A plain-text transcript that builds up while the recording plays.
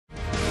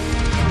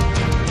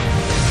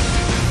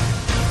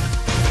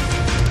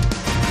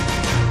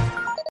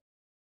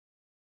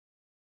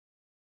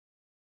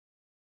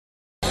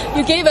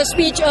You gave a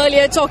speech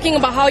earlier talking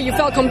about how you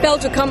felt compelled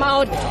to come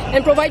out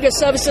and provide your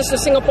services to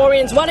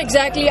Singaporeans. What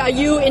exactly are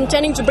you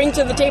intending to bring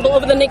to the table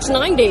over the next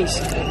 9 days?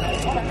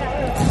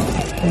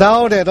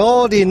 Now that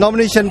all the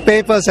nomination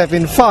papers have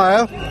been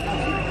filed,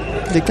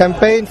 the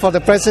campaign for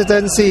the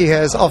presidency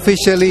has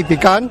officially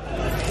begun,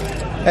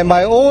 and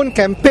my own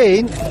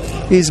campaign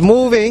is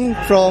moving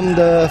from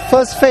the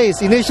first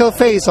phase, initial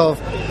phase of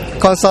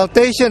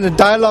consultation and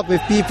dialogue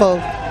with people,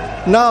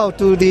 now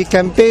to the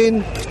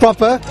campaign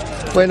proper,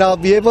 when I'll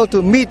be able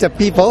to meet the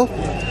people.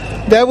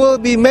 There will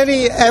be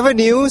many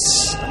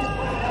avenues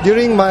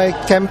during my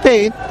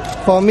campaign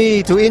for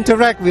me to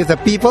interact with the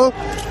people.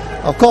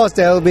 Of course,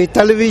 there will be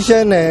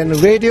television and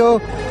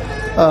radio.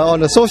 On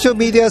the social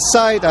media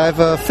side, I have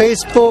a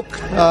Facebook,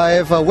 I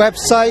have a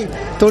website,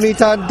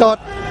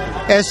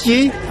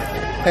 tonytan.sg.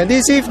 And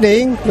this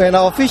evening, when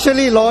I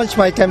officially launch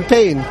my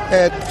campaign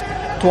at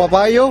Toa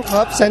Payoh,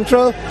 Hub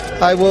Central,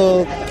 I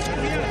will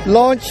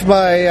launch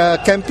my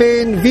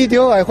campaign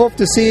video. I hope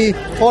to see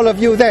all of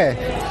you there.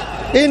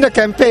 In the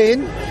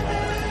campaign,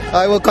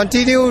 I will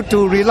continue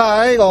to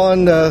rely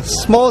on a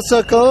small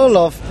circle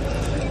of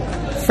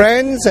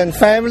friends and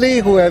family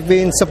who have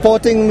been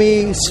supporting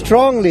me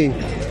strongly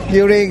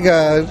during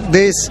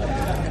these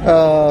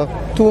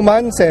 2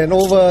 months and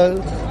over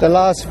the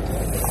last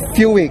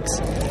few weeks.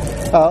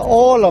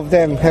 All of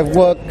them have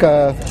worked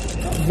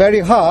very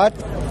hard.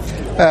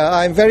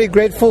 I'm very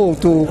grateful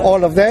to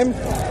all of them.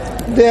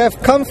 They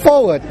have come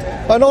forward,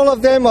 and all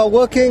of them are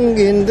working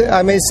in,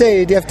 I may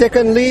say, they have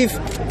taken leave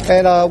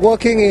and are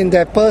working in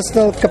their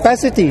personal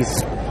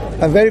capacities.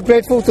 I'm very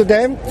grateful to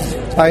them.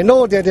 I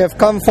know that they have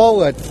come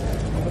forward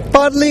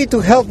partly to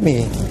help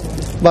me,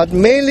 but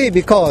mainly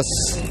because,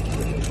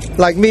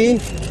 like me,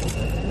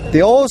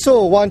 they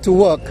also want to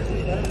work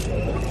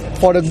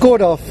for the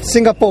good of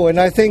Singapore,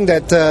 and I think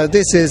that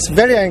this is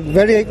very,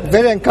 very,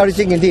 very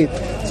encouraging indeed.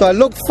 So I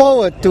look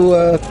forward to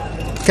a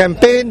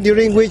campaign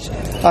during which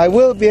I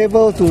will be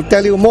able to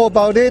tell you more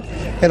about it,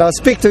 and I'll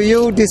speak to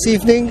you this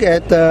evening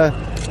at the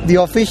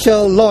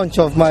official launch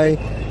of my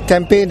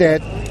campaign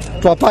at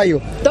Toa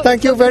Payoh.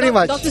 Thank you very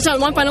much. Dr.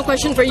 Tan, one final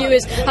question for you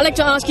is, I'd like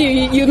to ask you,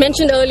 you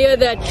mentioned earlier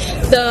that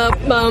the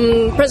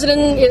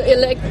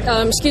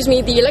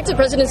the elected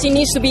presidency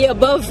needs to be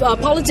above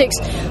politics.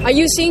 Are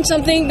you seeing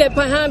something that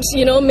perhaps,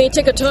 may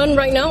take a turn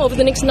right now over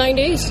the next 9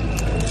 days?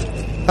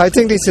 I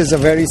think this is a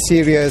very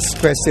serious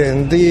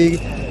question. The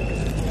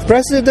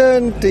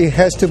president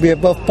has to be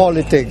above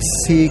politics.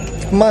 He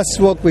must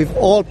work with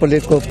all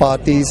political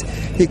parties.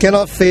 He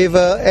cannot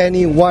favor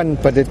any one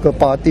political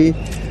party.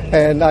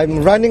 And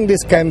I'm running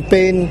this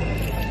campaign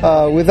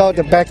without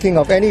the backing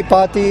of any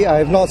party. I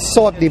have not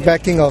sought the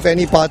backing of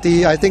any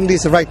party. I think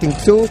this is the right thing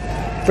to do.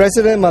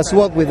 President must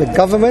work with the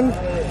government,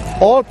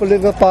 all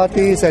political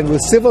parties, and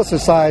with civil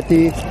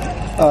society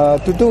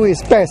to do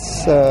his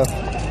best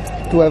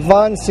to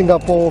advance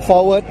Singapore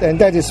forward, and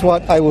that is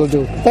what I will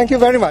do. Thank you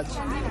very much.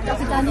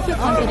 Dr. Tan, do you feel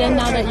confident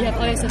now that you have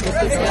all your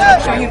services here,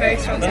 showing you very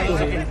strong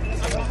support?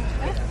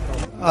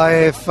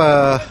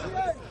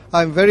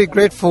 I'm very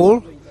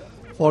grateful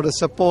for the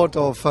support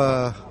of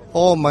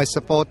all my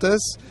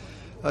supporters,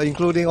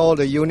 including all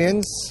the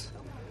unions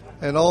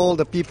and all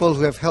the people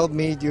who have helped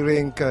me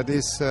during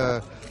this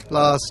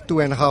last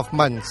 2.5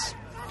 months.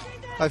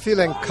 I feel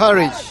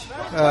encouraged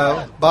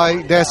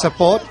by their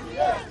support.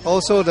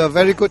 Also, the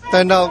very good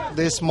turnout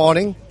this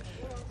morning,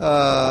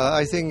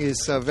 I think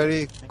is a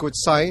very good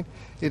sign.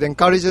 It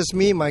encourages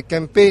me. My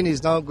campaign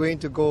is now going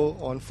to go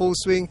on full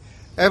swing.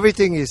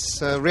 Everything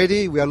is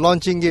ready. We are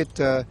launching it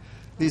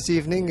this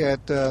evening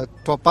at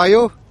Toa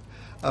Payoh,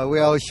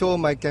 where I'll show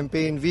my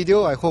campaign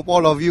video. I hope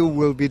all of you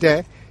will be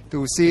there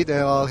to see it,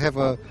 and I'll have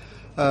a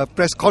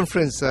press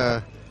conference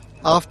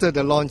after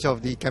the launch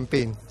of the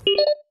campaign.